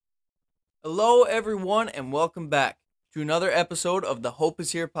Hello, everyone, and welcome back to another episode of the Hope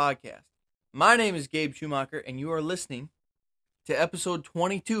is Here podcast. My name is Gabe Schumacher, and you are listening to episode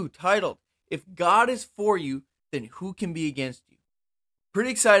 22 titled, If God is for you, then who can be against you?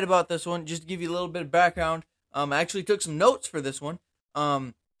 Pretty excited about this one. Just to give you a little bit of background, I actually took some notes for this one.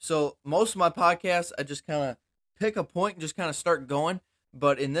 So most of my podcasts, I just kind of pick a point and just kind of start going.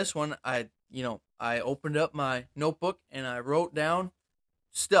 But in this one, I opened up my notebook and I wrote down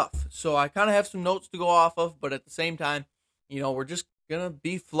stuff. So I kind of have some notes to go off of, but at the same time, we're just gonna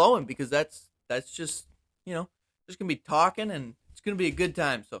be flowing because that's just just gonna be talking and it's gonna be a good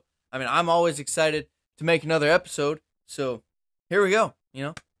time. So I'm always excited to make another episode. So here we go.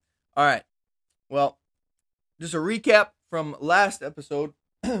 All right. Well, just a recap from last episode.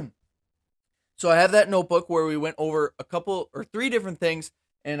 So I have that notebook where we went over a couple or three different things,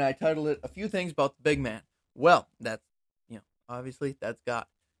 and I titled it "A Few Things About the Big Man." Well, that's obviously, that's God.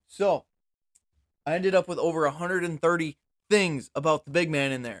 So, I ended up with over 130 things about the big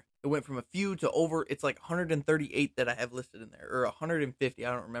man in there. It went from a few to over, it's like 138 that I have listed in there, or 150,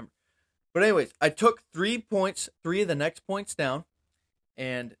 I don't remember. But anyways, I took 3 points, 3 of the next points down,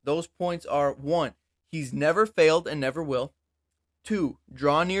 and those points are: 1, he's never failed and never will. 2,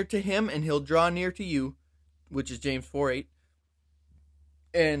 draw near to him and he'll draw near to you, which is James 4:8.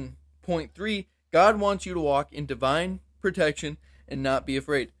 And point 3, God wants you to walk in divine protection and not be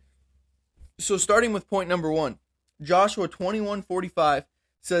afraid. So starting with point number 1, Joshua 21:45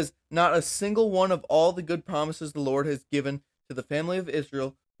 says, "Not a single one of all the good promises the Lord has given to the family of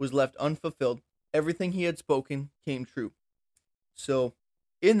Israel was left unfulfilled. Everything he had spoken came true." So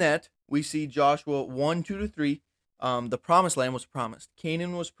in that, we see Joshua 1:2-3, the promised land was promised.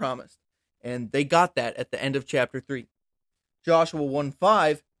 Canaan was promised. And they got that at the end of chapter 3. Joshua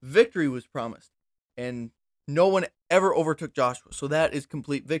 1:5, victory was promised. And no one ever overtook Joshua, so that is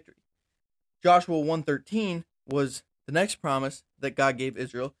complete victory. Joshua 1:13 was the next promise that God gave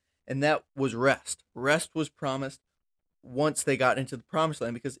Israel, and that was rest. Rest was promised once they got into the promised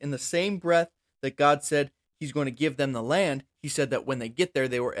land, because in the same breath that God said he's going to give them the land, he said that when they get there,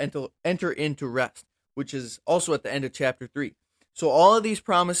 they will enter into rest, which is also at the end of chapter 3. So all of these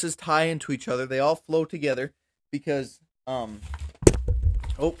promises tie into each other. They all flow together because, sorry.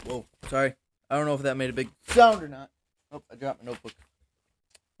 I don't know if that made a big sound or not. Oh, I dropped my notebook.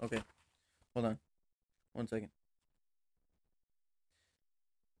 Okay, hold on. 1 second.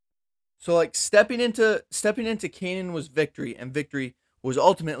 So, like, stepping into Canaan was victory, and victory was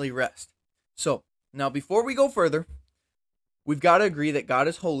ultimately rest. So, now before we go further, we've got to agree that God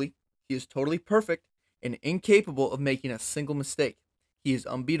is holy, he is totally perfect, and incapable of making a single mistake. He is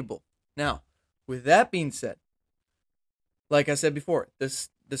unbeatable. Now, with that being said, like I said before, this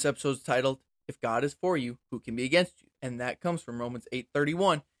episode is titled, "If God is for you, who can be against you?" And that comes from Romans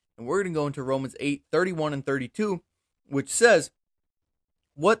 8:31. And we're going to go into Romans 8:31 and 32, which says,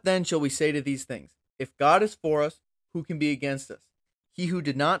 "What then shall we say to these things? If God is for us, who can be against us? He who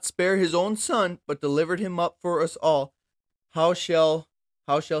did not spare his own son, but delivered him up for us all, how shall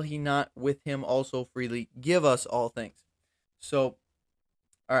he not with him also freely give us all things?" So,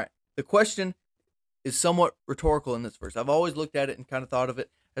 all right, the question is somewhat rhetorical in this verse. I've always looked at it and kind of thought of it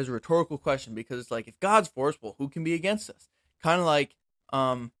as a rhetorical question, because it's like, if God's for us, well, who can be against us? Kind of like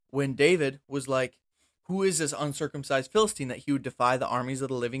when David was like, who is this uncircumcised Philistine that he would defy the armies of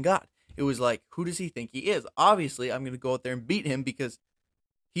the living God? It was like, who does he think he is? Obviously, I'm going to go out there and beat him because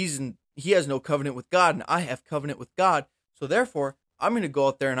he has no covenant with God, and I have covenant with God. So therefore, I'm going to go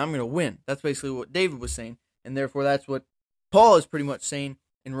out there and I'm going to win. That's basically what David was saying. And therefore, that's what Paul is pretty much saying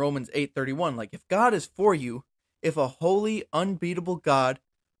in Romans 8:31. Like, if God is for you, if a holy, unbeatable God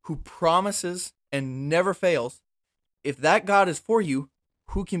who promises and never fails, if that God is for you,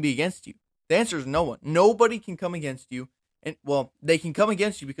 who can be against you? The answer is no one. Nobody can come against you. And, well, they can come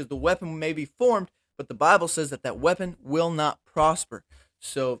against you because the weapon may be formed, but the Bible says that weapon will not prosper.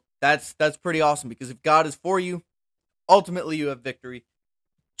 So that's pretty awesome, because if God is for you, ultimately you have victory,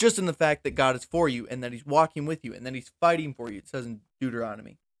 just in the fact that God is for you and that he's walking with you and that he's fighting for you. It says in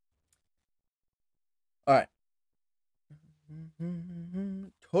Deuteronomy. All right.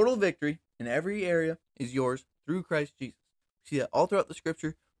 Total victory in every area is yours through Christ Jesus. We see that all throughout the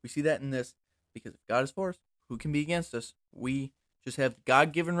scripture. We see that in this, because if God is for us, who can be against us? We just have the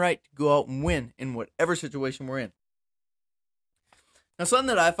God-given right to go out and win in whatever situation we're in. Now, something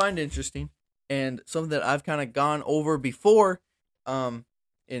that I find interesting, and something that I've kind of gone over before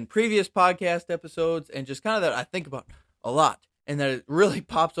in previous podcast episodes, and just kind of that I think about a lot, and that it really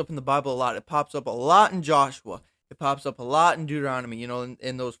pops up in the Bible a lot. It pops up a lot in Joshua. It pops up a lot in Deuteronomy,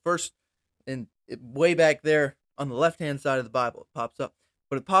 in those first, way back there on the left-hand side of the Bible, it pops up.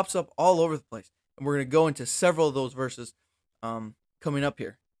 but it pops up all over the place. And we're going to go into several of those verses coming up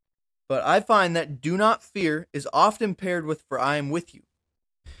here. But I find that do not fear is often paired with for I am with you.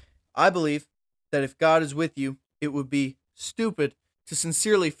 I believe that if God is with you, it would be stupid to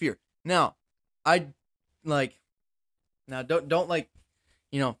sincerely fear. Now, don't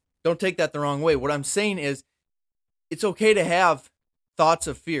take that the wrong way. What I'm saying is it's okay to have thoughts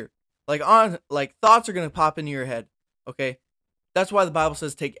of fear. Thoughts are going to pop into your head, okay? That's why the Bible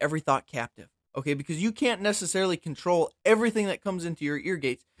says take every thought captive, okay? Because you can't necessarily control everything that comes into your ear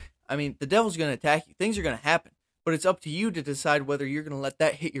gates. I mean, the devil's going to attack you. Things are going to happen. But it's up to you to decide whether you're going to let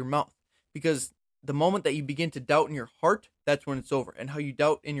that hit your mouth. Because the moment that you begin to doubt in your heart, that's when it's over. And how you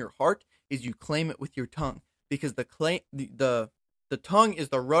doubt in your heart is you claim it with your tongue. Because the tongue is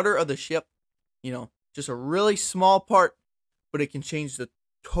the rudder of the ship. Just a really small part, but it can change the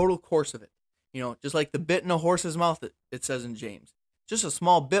total course of it. Just like the bit in a horse's mouth, it says in James. Just a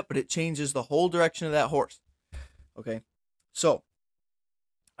small bit, but it changes the whole direction of that horse. Okay? So,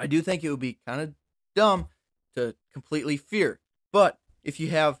 I do think it would be kind of dumb to completely fear. But if you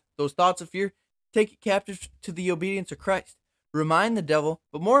have those thoughts of fear, take it captive to the obedience of Christ. Remind the devil,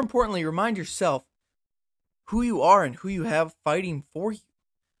 but more importantly, remind yourself who you are and who you have fighting for you.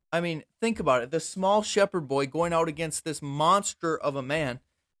 I mean, think about it. The small shepherd boy going out against this monster of a man.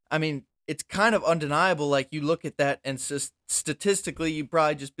 I mean, it's kind of undeniable. Like, you look at that and statistically, you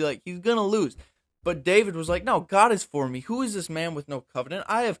probably just be like, he's going to lose. But David was like, no, God is for me. Who is this man with no covenant?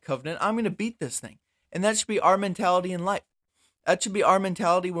 I have covenant. I'm going to beat this thing. And that should be our mentality in life. That should be our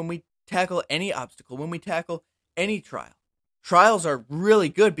mentality when we tackle any obstacle, when we tackle any trial. Trials are really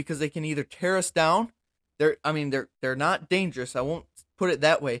good because they can either tear us down. They're not dangerous. I won't put it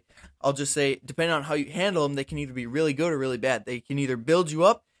that way. I'll just say, depending on how you handle them, they can either be really good or really bad. They can either build you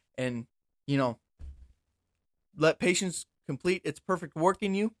up and, let patience complete its perfect work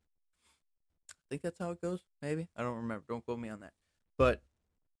in you. I think that's how it goes, maybe. I don't remember. Don't quote me on that. But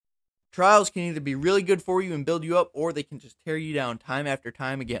trials can either be really good for you and build you up, or they can just tear you down time after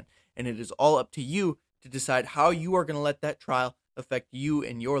time again. And it is all up to you to decide how you are going to let that trial affect you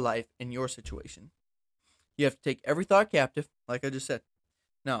and your life and your situation. You have to take every thought captive, like I just said.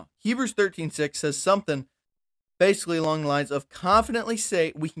 Now, Hebrews 13:6 says something basically along the lines of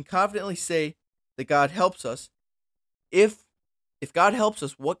we can confidently say that God helps us. If God helps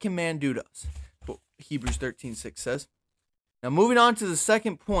us, what can man do to us? Hebrews 13:6 says. Now, moving on to the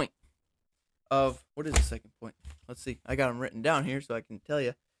second point of, what is the second point? Let's see. I got them written down here so I can tell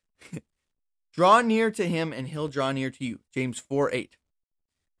you. Draw near to him and he'll draw near to you. James 4:8.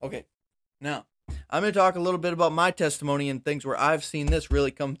 Okay. Now, I'm going to talk a little bit about my testimony and things where I've seen this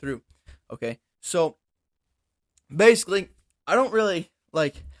really come through. Okay. So, basically, I don't really,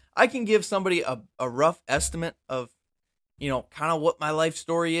 I can give somebody a rough estimate of, kind of what my life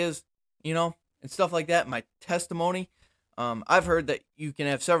story is, and stuff like that, my testimony. I've heard that you can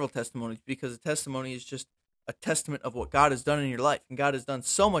have several testimonies because a testimony is just a testament of what God has done in your life, and God has done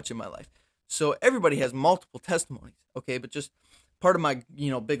so much in my life. So everybody has multiple testimonies, okay? But just part of my,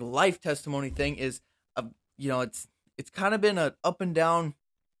 big life testimony thing is, it's kind of been an up and down,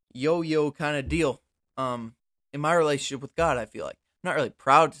 yo-yo kind of deal, in my relationship with God. I feel like I'm not really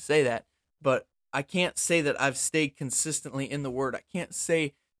proud to say that, but I can't say that I've stayed consistently in the Word. I can't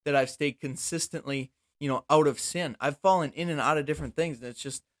say that I've stayed consistently, out of sin. I've fallen in and out of different things, and it's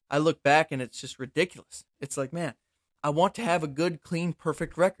just, I look back and it's just ridiculous. It's like, man, I want to have a good, clean,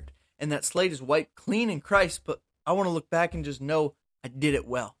 perfect record, and that slate is wiped clean in Christ, but I want to look back and just know I did it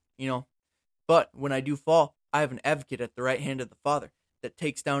well, But when I do fall, I have an advocate at the right hand of the Father that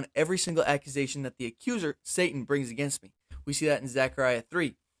takes down every single accusation that the accuser, Satan, brings against me. We see that in Zechariah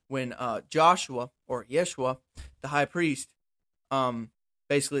 3, when Joshua, or Yeshua, the high priest,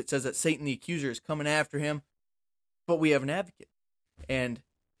 basically it says that Satan, the accuser, is coming after him, but we have an advocate. And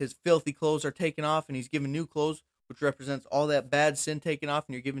his filthy clothes are taken off, and he's given new clothes, which represents all that bad sin taken off,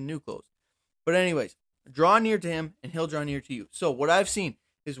 and you're given new clothes. But anyways, draw near to him, and he'll draw near to you. So what I've seen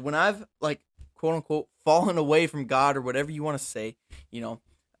is when I've, quote-unquote, fallen away from God, or whatever you want to say,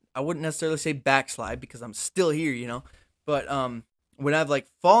 I wouldn't necessarily say backslide, because I'm still here, but when I've,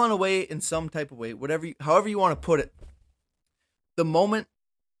 fallen away in some type of way, however you want to put it, the moment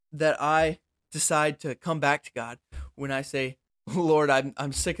that I decide to come back to God, when I say, Lord,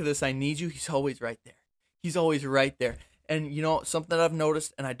 I'm sick of this, I need you, he's always right there. He's always right there. And, something that I've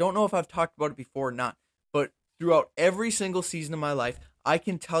noticed, and I don't know if I've talked about it before or not, but throughout every single season of my life, I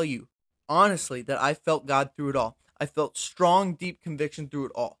can tell you, honestly, that I felt God through it all. I felt strong, deep conviction through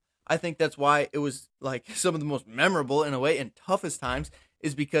it all. I think that's why it was, some of the most memorable, in a way, and toughest times,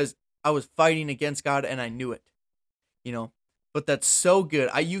 is because I was fighting against God, and I knew it. But that's so good.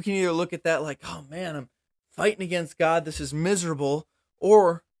 You can either look at that like, oh man, I'm fighting against God. This is miserable.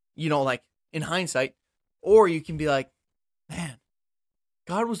 Or, like in hindsight, or you can be like, man,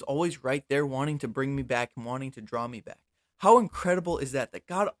 God was always right there wanting to bring me back and wanting to draw me back. How incredible is that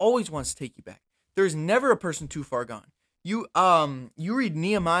God always wants to take you back. There's never a person too far gone. You read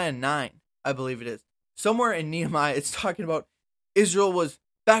Nehemiah 9, I believe it is. Somewhere in Nehemiah, it's talking about Israel was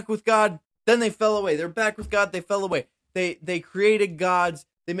back with God, then they fell away. They're back with God, they fell away. They created gods,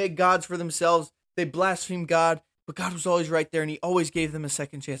 they made gods for themselves, they blasphemed God, but God was always right there and he always gave them a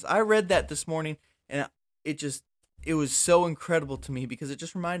second chance. I read that this morning and it was so incredible to me because it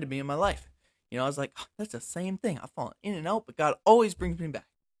just reminded me of my life. I was like, oh, that's the same thing. I've fallen in and out, but God always brings me back.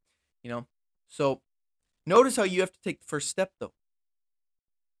 So notice how you have to take the first step, though.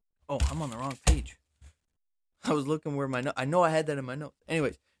 Oh, I'm on the wrong page. I was looking where I know I had that in my notes.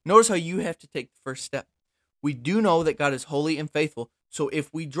 Anyways, notice how you have to take the first step. We do know that God is holy and faithful, so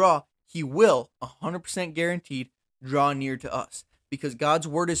if we draw, he will, 100% guaranteed, draw near to us. Because God's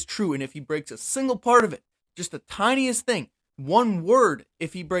word is true, and if he breaks a single part of it, just the tiniest thing, one word,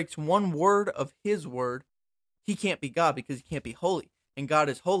 if he breaks one word of his word, he can't be God because he can't be holy. And God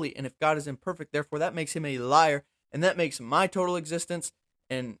is holy, and if God is imperfect, therefore that makes him a liar, and that makes my total existence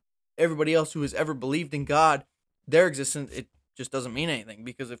and everybody else who has ever believed in God, their existence, it just doesn't mean anything.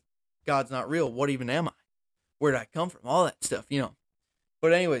 Because if God's not real, what even am I? Where did I come from? All that stuff,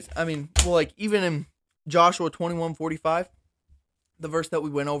 But anyways, even in Joshua 21:45, the verse that we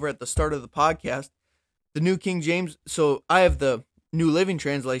went over at the start of the podcast, the New King James, so I have the New Living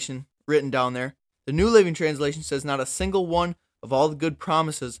Translation written down there. The New Living Translation says, not a single one of all the good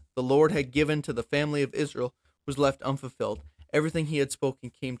promises the Lord had given to the family of Israel was left unfulfilled. Everything he had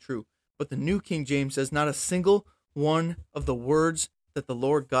spoken came true. But the New King James says, not a single one of the words that the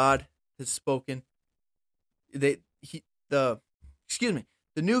Lord God has spoken. The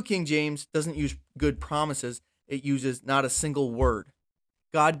New King James doesn't use good promises. It uses not a single word.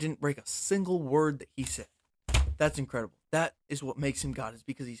 God didn't break a single word that he said. That's incredible. That is what makes him God, is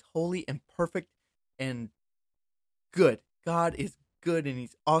because he's holy and perfect and good. God is good and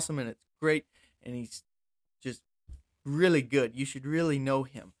he's awesome and it's great and he's just really good. You should really know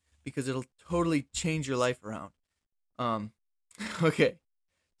him because it'll totally change your life around. Okay.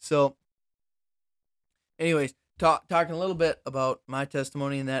 So anyways, talking a little bit about my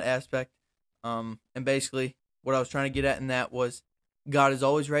testimony in that aspect. And basically what I was trying to get at in that was God is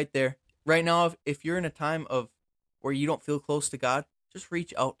always right there. Right now, if you're in a time of where you don't feel close to God, just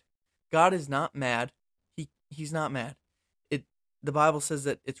reach out. God is not mad. He's not mad. The Bible says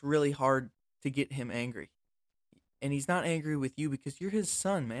that it's really hard to get him angry. And he's not angry with you because you're his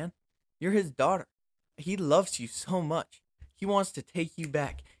son, man. You're his daughter. He loves you so much. He wants to take you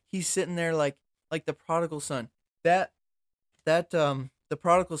back. He's sitting there like the prodigal son. The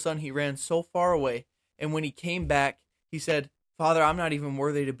prodigal son, he ran so far away, and when he came back, he said, Father, I'm not even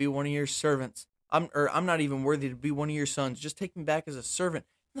worthy to be one of your servants. I'm not even worthy to be one of your sons. Just take me back as a servant.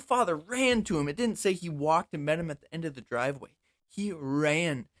 And the father ran to him. It didn't say he walked and met him at the end of the driveway. He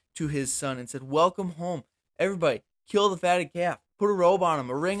ran to his son and said, welcome home. Everybody, kill the fatted calf. Put a robe on him,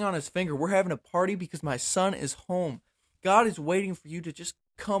 a ring on his finger. We're having a party because my son is home. God is waiting for you to just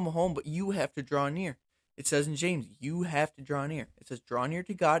come home, but you have to draw near. It says in James, you have to draw near. It says, draw near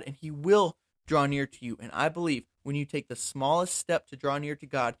to God, and he will draw near to you. And I believe when you take the smallest step to draw near to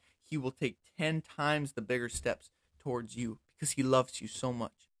God, he will take 10 times the bigger steps towards you because he loves you so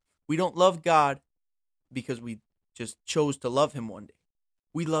much. We don't love God because we just chose to love him one day.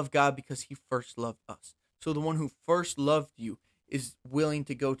 We love God because he first loved us. So the one who first loved you is willing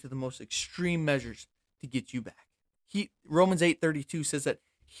to go to the most extreme measures to get you back. Romans 8:32 says that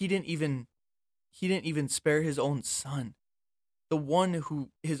he didn't even spare his own son. The one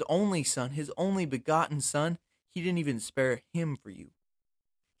who, his only son, his only begotten son, he didn't even spare him for you.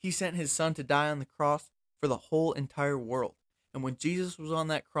 He sent his son to die on the cross for the whole entire world. And when Jesus was on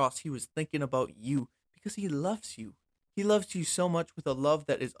that cross, he was thinking about you because he loves you. He loves you so much with a love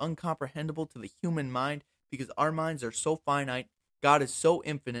that is incomprehensible to the human mind because our minds are so finite. God is so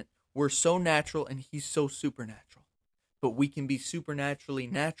infinite. We're so natural and he's so supernatural. But we can be supernaturally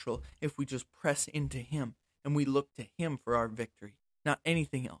natural if we just press into him and we look to him for our victory, not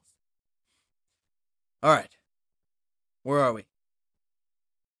anything else. All right. Where are we?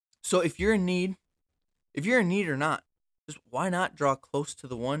 So if you're in need or not, just why not draw close to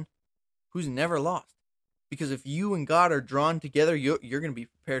the one who's never lost? Because if you and God are drawn together, you're going to be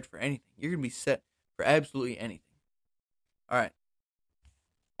prepared for anything. You're going to be set for absolutely anything. All right.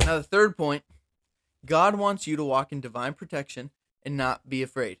 Now the third point, God wants you to walk in divine protection and not be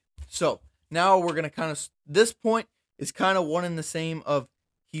afraid. So now we're going to this point is kind of one and the same of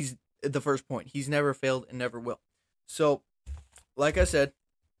he's the first point. He's never failed and never will. So, like I said,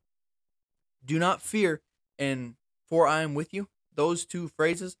 do not fear and for I am with you. Those two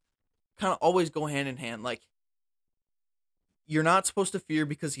phrases kind of always go hand in hand. Like, you're not supposed to fear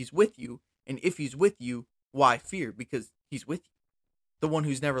because he's with you. And if he's with you, why fear? Because he's with you. The one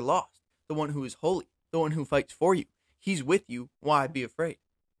who's never lost. The one who is holy. The one who fights for you. He's with you. Why be afraid?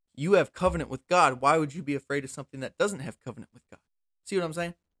 You have covenant with God. Why would you be afraid of something that doesn't have covenant with God? See what I'm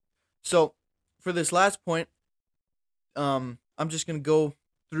saying? So, for this last point, I'm just going to go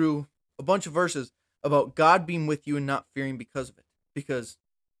through a bunch of verses about God being with you and not fearing because of it. Because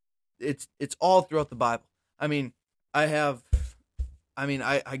it's all throughout the Bible. I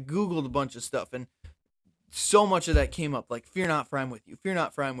Googled a bunch of stuff, and so much of that came up. Like, fear not, for I'm with you. Fear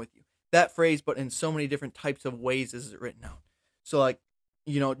not, for I'm with you. That phrase, but in so many different types of ways is it written out. So, like,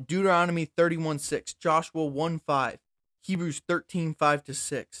 Deuteronomy 31:6, Joshua 1:5, Hebrews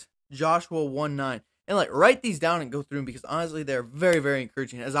 13:5-6, Joshua 1:9. And, like, write these down and go through them because, honestly, they're very, very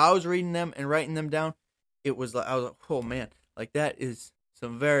encouraging. As I was reading them and writing them down, it was like, I was like, oh, man. Like, that is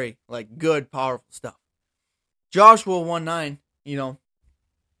some very, like, good, powerful stuff. Joshua 1:9,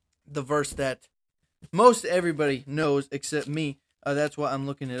 the verse that most everybody knows except me. That's why I'm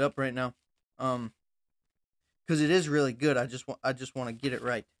looking it up right now. Because it is really good. I just want to get it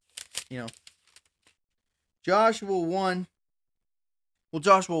right. Joshua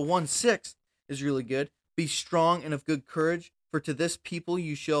 1:6 is really good. Be strong and of good courage, for to this people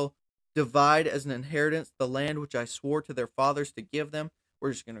you shall divide as an inheritance the land which I swore to their fathers to give them.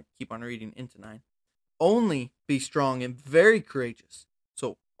 We're just going to keep on reading into 9. Only be strong and very courageous.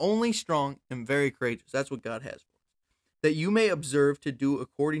 So, only strong and very courageous. That's what God has for us. That you may observe to do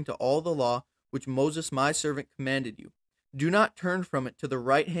according to all the law which Moses my servant commanded you. Do not turn from it to the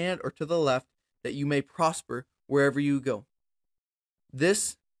right hand or to the left, that you may prosper wherever you go.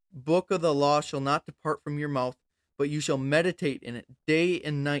 This book of the law shall not depart from your mouth, but you shall meditate in it day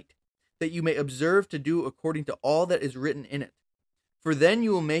and night, that you may observe to do according to all that is written in it. For then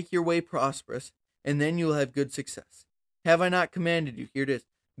you will make your way prosperous, and then you will have good success. Have I not commanded you? Here it is.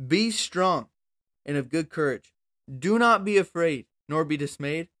 Be strong and of good courage. Do not be afraid, nor be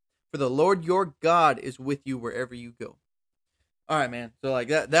dismayed, for the Lord your God is with you wherever you go. All right, man. So, like,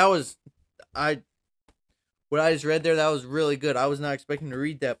 that was, what I just read there, that was really good. I was not expecting to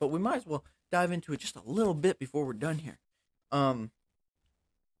read that, but we might as well dive into it just a little bit before we're done here.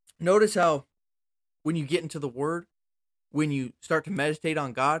 Notice how when you get into the Word, when you start to meditate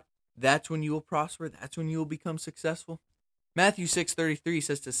on God, that's when you will prosper. That's when you will become successful. Matthew 6:33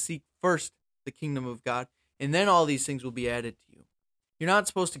 says to seek first the kingdom of God, and then all these things will be added to you. You're not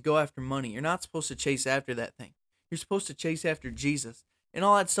supposed to go after money. You're not supposed to chase after that thing. You're supposed to chase after Jesus, and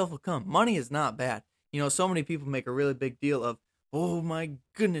all that stuff will come. Money is not bad. So many people make a really big deal of, oh my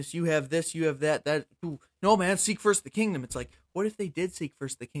goodness, you have this, you have that. Ooh. No, man, seek first the kingdom. It's like, what if they did seek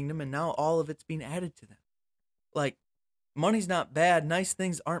first the kingdom, and now all of it's being added to them? Like, money's not bad. Nice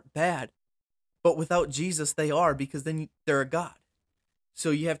things aren't bad. But without Jesus, they are, because then they're a God.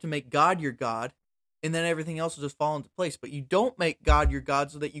 So you have to make God your God, and then everything else will just fall into place. But you don't make God your God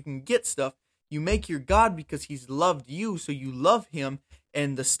so that you can get stuff. You make your God because he's loved you, so you love him,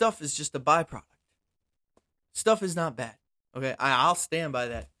 and the stuff is just a byproduct. Stuff is not bad. Okay, I'll stand by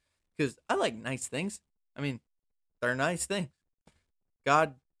that, because I like nice things. I mean, they're nice things.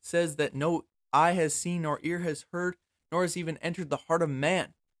 God says that no eye has seen nor ear has heard, nor has even entered the heart of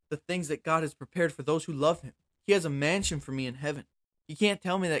man the things that God has prepared for those who love him. He has a mansion for me in heaven. You can't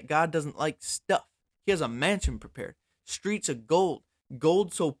tell me that God doesn't like stuff. He has a mansion prepared. Streets of gold.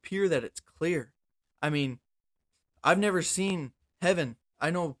 Gold so pure that it's clear. I mean, I've never seen heaven.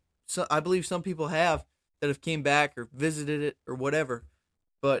 I believe some people have that have came back or visited it or whatever.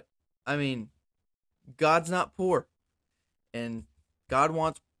 But, I mean, God's not poor. And God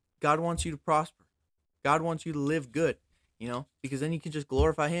wants you to prosper. God wants you to live good. Because then you can just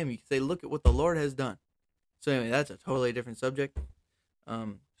glorify him. You can say, look at what the Lord has done. So anyway, that's a totally different subject.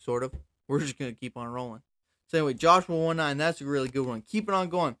 Sort of. We're just going to keep on rolling. So anyway, Joshua 1:9, that's a really good one. Keep it on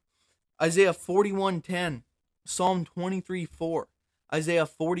going. Isaiah 41:10, Psalm 23:4, Isaiah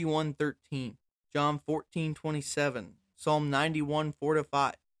 41:13, John 14:27, Psalm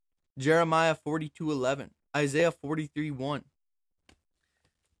 91:4-5, Jeremiah 42:11, Isaiah 43:1.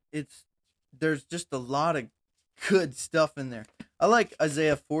 There's just a lot of good stuff in there. I like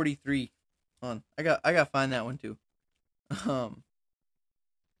Isaiah 43. Hold on. I got to find that one too.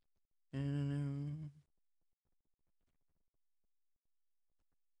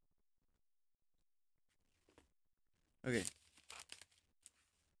 Okay.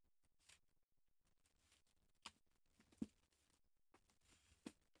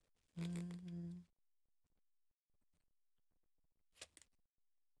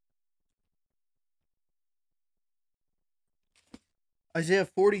 Isaiah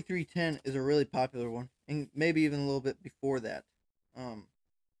 43:10 is a really popular one, and maybe even a little bit before that. Um,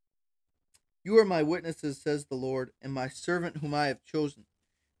 you are my witnesses, says the Lord, and my servant whom I have chosen.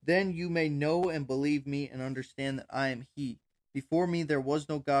 Then you may know and believe me and understand that I am He. Before me there was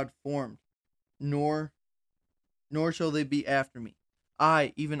no God formed, nor shall they be after me.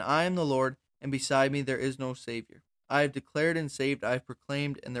 I, even I am the Lord, and beside me there is no Savior. I have declared and saved, I have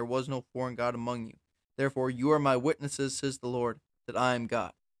proclaimed, and there was no foreign God among you. Therefore you are my witnesses, says the Lord, that I am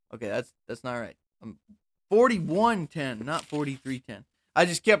God. Okay, that's not right. 41:10, not 43:10. I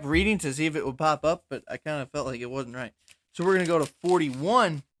just kept reading to see if it would pop up, but I kind of felt like it wasn't right. So we're going to go to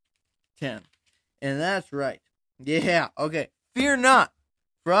 41:10. And that's right. Yeah, okay. Fear not,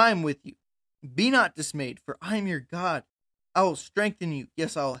 for I am with you. Be not dismayed, for I am your God. I will strengthen you.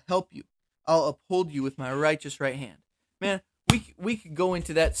 Yes, I will help you. I'll uphold you with my righteous right hand. Man, we could go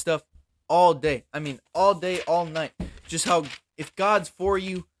into that stuff all day. I mean, all day, all night. Just how, if God's for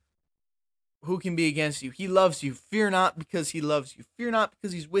you, who can be against you? He loves you. Fear not, because He loves you. Fear not,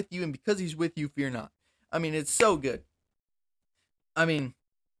 because He's with you. And because He's with you, fear not. I mean, it's so good. I mean,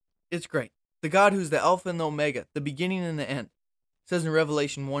 it's great. The God who's the Alpha and the Omega, the beginning and the end. It says in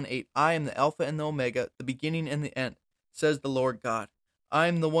Revelation 1:8, I am the Alpha and the Omega, the beginning and the end, says the Lord God. I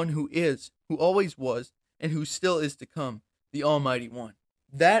am the one who is, who always was, and who still is to come, the Almighty One.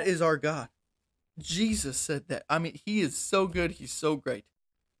 That is our God. Jesus said that. I mean, He is so good. He's so great.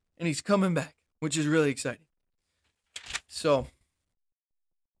 And He's coming back, which is really exciting. So,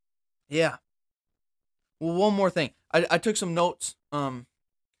 yeah. Well, one more thing. I took some notes. I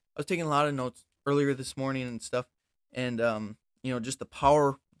was taking a lot of notes earlier this morning and stuff. And, just the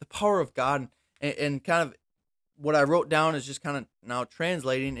power of God. And kind of what I wrote down is just kind of now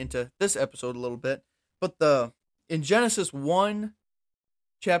translating into this episode a little bit. But in Genesis 1,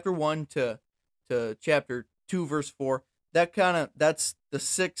 chapter 1 to chapter 2, verse 4, that's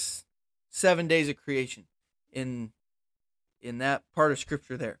the 7 days of creation in that part of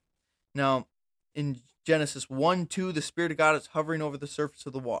scripture there. Now, in Genesis 1:2, the Spirit of God is hovering over the surface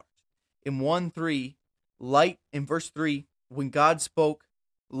of the waters. In 1:3, light, in verse 3, when God spoke,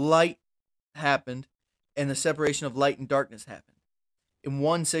 light happened, and the separation of light and darkness happened. In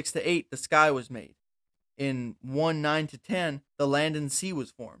 1:6-8, the sky was made. In 1:9-10, the land and sea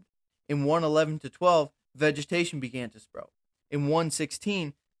was formed. In 1:11-12, vegetation began to sprout. In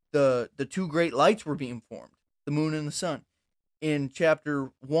 1:16, the two great lights were being formed, the moon and the sun. In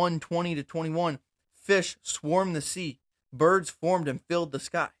chapter 1:20-21, fish swarmed the sea, birds formed and filled the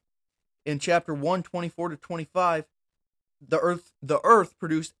sky. In chapter 1:24-25, the earth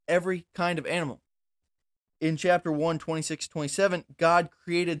produced every kind of animal. In chapter 1:26-27, God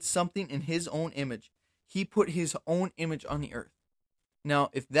created something in His own image. He put His own image on the earth. Now,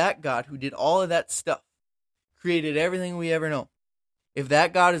 if that God who did all of that stuff created everything we ever know, if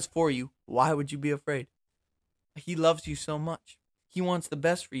that God is for you, why would you be afraid? He loves you so much. He wants the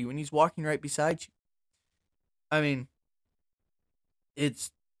best for you, and He's walking right beside you. I mean,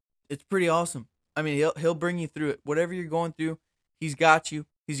 it's pretty awesome. I mean, he'll bring you through it. Whatever you're going through, He's got you.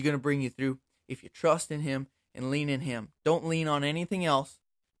 He's going to bring you through if you trust in Him and lean in Him. Don't lean on anything else.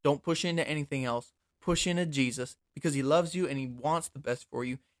 Don't push into anything else. Push into Jesus, because He loves you and He wants the best for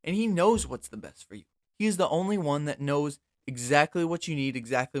you, and He knows what's the best for you. He is the only one that knows exactly what you need,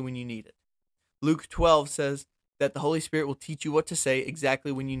 exactly when you need it. Luke 12 says that the Holy Spirit will teach you what to say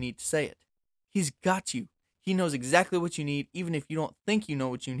exactly when you need to say it. He's got you. He knows exactly what you need, even if you don't think you know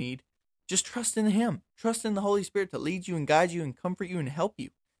what you need. Just trust in Him. Trust in the Holy Spirit to lead you and guide you and comfort you and help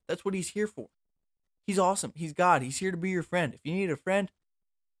you. That's what He's here for. He's awesome. He's God. He's here to be your friend. If you need a friend,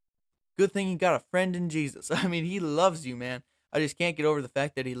 good thing you got a friend in Jesus. I mean, He loves you, man. I just can't get over the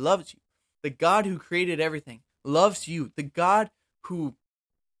fact that He loves you. The God who created everything loves you. The God who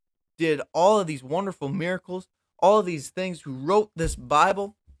did all of these wonderful miracles, all of these things, who wrote this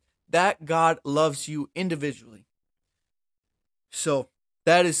Bible, that God loves you individually. So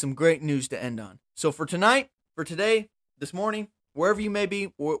that is some great news to end on. So for tonight, for today, this morning, wherever you may be,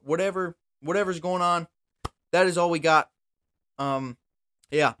 whatever's going on, that is all we got.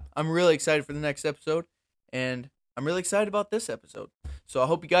 Yeah, I'm really excited for the next episode, and I'm really excited about this episode. So I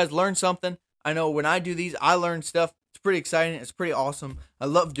hope you guys learned something. I know when I do these, I learn stuff. It's pretty exciting. It's pretty awesome. I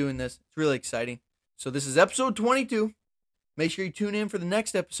love doing this. It's really exciting. So this is episode 22. Make sure you tune in for the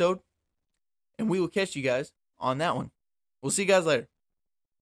next episode, and we will catch you guys on that one. We'll see you guys later.